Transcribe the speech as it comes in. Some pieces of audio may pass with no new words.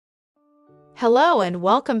Hello and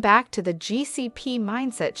welcome back to the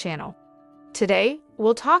GCP-Mindset channel. Today,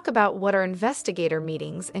 we'll talk about what are investigator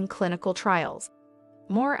meetings in clinical trials.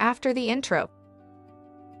 More after the intro.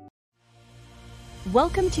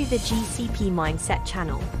 Welcome to the GCP-Mindset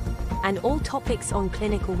channel and all topics on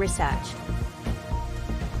clinical research.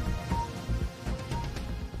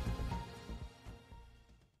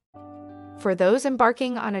 For those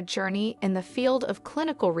embarking on a journey in the field of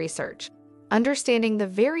clinical research, understanding the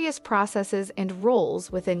various processes and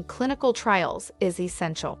roles within clinical trials is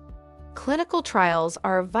essential. Clinical trials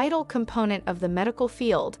are a vital component of the medical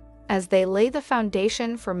field as they lay the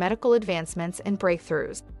foundation for medical advancements and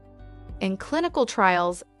breakthroughs. In clinical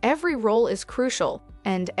trials, every role is crucial,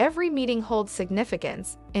 and every meeting holds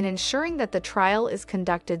significance in ensuring that the trial is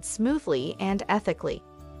conducted smoothly and ethically.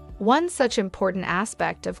 One such important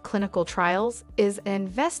aspect of clinical trials is an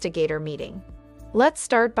investigator meeting. Let's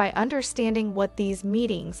start by understanding what these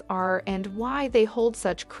meetings are and why they hold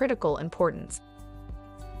such critical importance.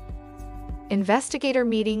 Investigator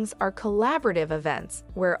meetings are collaborative events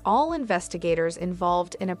where all investigators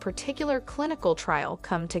involved in a particular clinical trial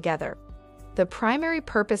come together. The primary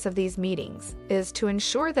purpose of these meetings is to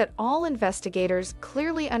ensure that all investigators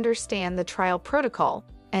clearly understand the trial protocol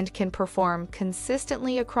and can perform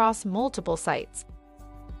consistently across multiple sites.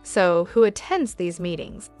 So, who attends these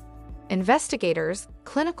meetings? Investigators,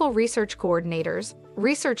 clinical research coordinators,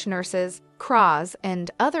 research nurses, CRAs,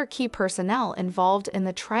 and other key personnel involved in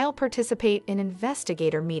the trial participate in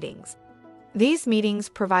investigator meetings. These meetings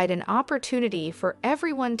provide an opportunity for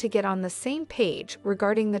everyone to get on the same page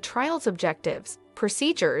regarding the trial's objectives,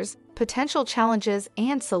 procedures, potential challenges,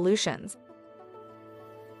 and solutions.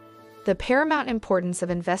 The paramount importance of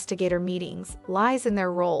investigator meetings lies in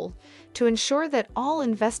their role to ensure that all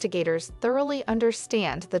investigators thoroughly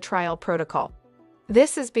understand the trial protocol.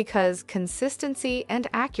 This is because consistency and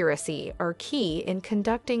accuracy are key in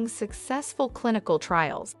conducting successful clinical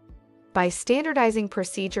trials. By standardizing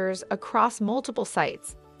procedures across multiple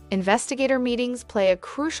sites, investigator meetings play a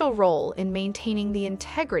crucial role in maintaining the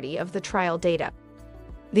integrity of the trial data.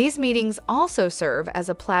 These meetings also serve as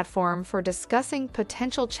a platform for discussing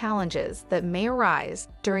potential challenges that may arise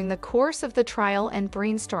during the course of the trial and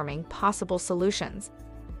brainstorming possible solutions.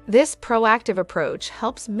 This proactive approach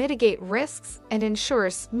helps mitigate risks and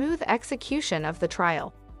ensures smooth execution of the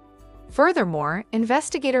trial. Furthermore,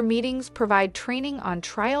 investigator meetings provide training on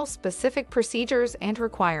trial-specific procedures and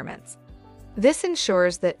requirements. This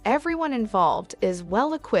ensures that everyone involved is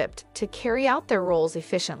well-equipped to carry out their roles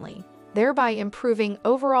efficiently, thereby improving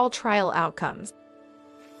overall trial outcomes.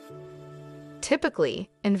 Typically,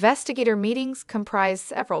 investigator meetings comprise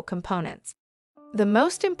several components. The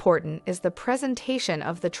most important is the presentation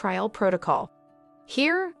of the trial protocol.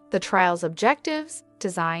 Here, the trial's objectives,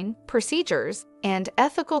 design, procedures, and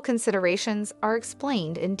ethical considerations are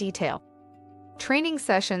explained in detail. Training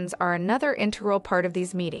sessions are another integral part of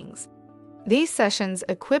these meetings. These sessions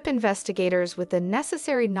equip investigators with the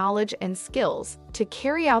necessary knowledge and skills to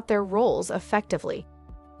carry out their roles effectively.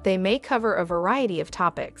 They may cover a variety of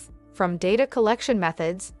topics, from data collection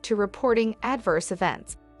methods to reporting adverse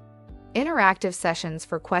events. Interactive sessions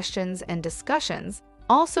for questions and discussions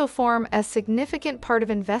also form a significant part of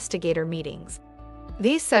investigator meetings.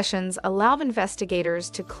 These sessions allow investigators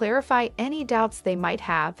to clarify any doubts they might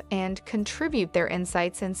have and contribute their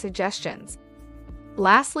insights and suggestions.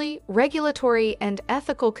 Lastly, regulatory and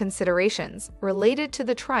ethical considerations related to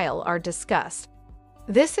the trial are discussed.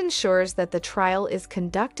 This ensures that the trial is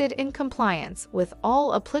conducted in compliance with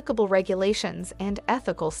all applicable regulations and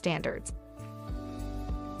ethical standards.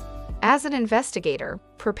 As an investigator,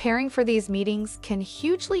 preparing for these meetings can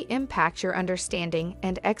hugely impact your understanding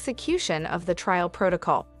and execution of the trial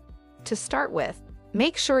protocol. To start with,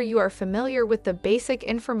 make sure you are familiar with the basic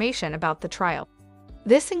information about the trial.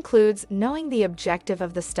 This includes knowing the objective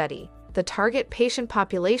of the study, the target patient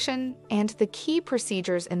population, and the key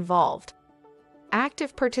procedures involved.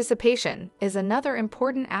 Active participation is another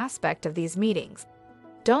important aspect of these meetings.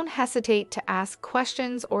 Don't hesitate to ask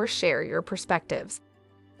questions or share your perspectives.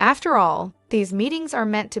 After all, these meetings are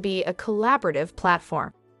meant to be a collaborative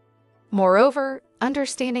platform. Moreover,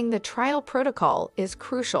 understanding the trial protocol is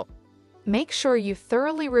crucial. Make sure you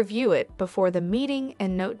thoroughly review it before the meeting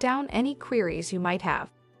and note down any queries you might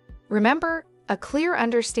have. Remember, a clear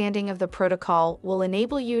understanding of the protocol will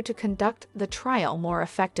enable you to conduct the trial more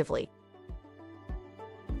effectively.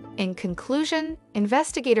 In conclusion,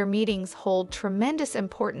 investigator meetings hold tremendous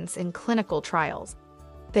importance in clinical trials.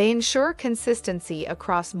 They ensure consistency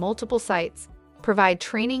across multiple sites, provide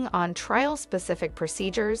training on trial-specific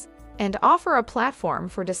procedures, and offer a platform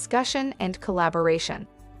for discussion and collaboration.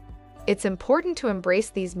 It's important to embrace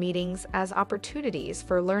these meetings as opportunities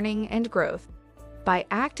for learning and growth. By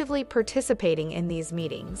actively participating in these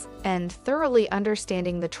meetings and thoroughly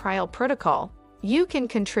understanding the trial protocol, you can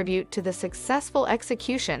contribute to the successful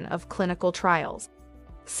execution of clinical trials.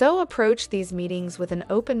 So approach these meetings with an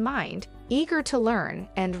open mind, eager to learn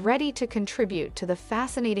and ready to contribute to the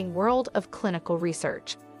fascinating world of clinical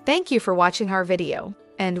research. Thank you for watching our video,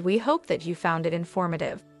 and we hope that you found it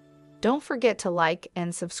informative. Don't forget to like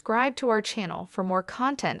and subscribe to our channel for more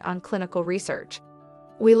content on clinical research.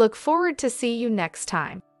 We look forward to see you next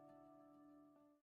time.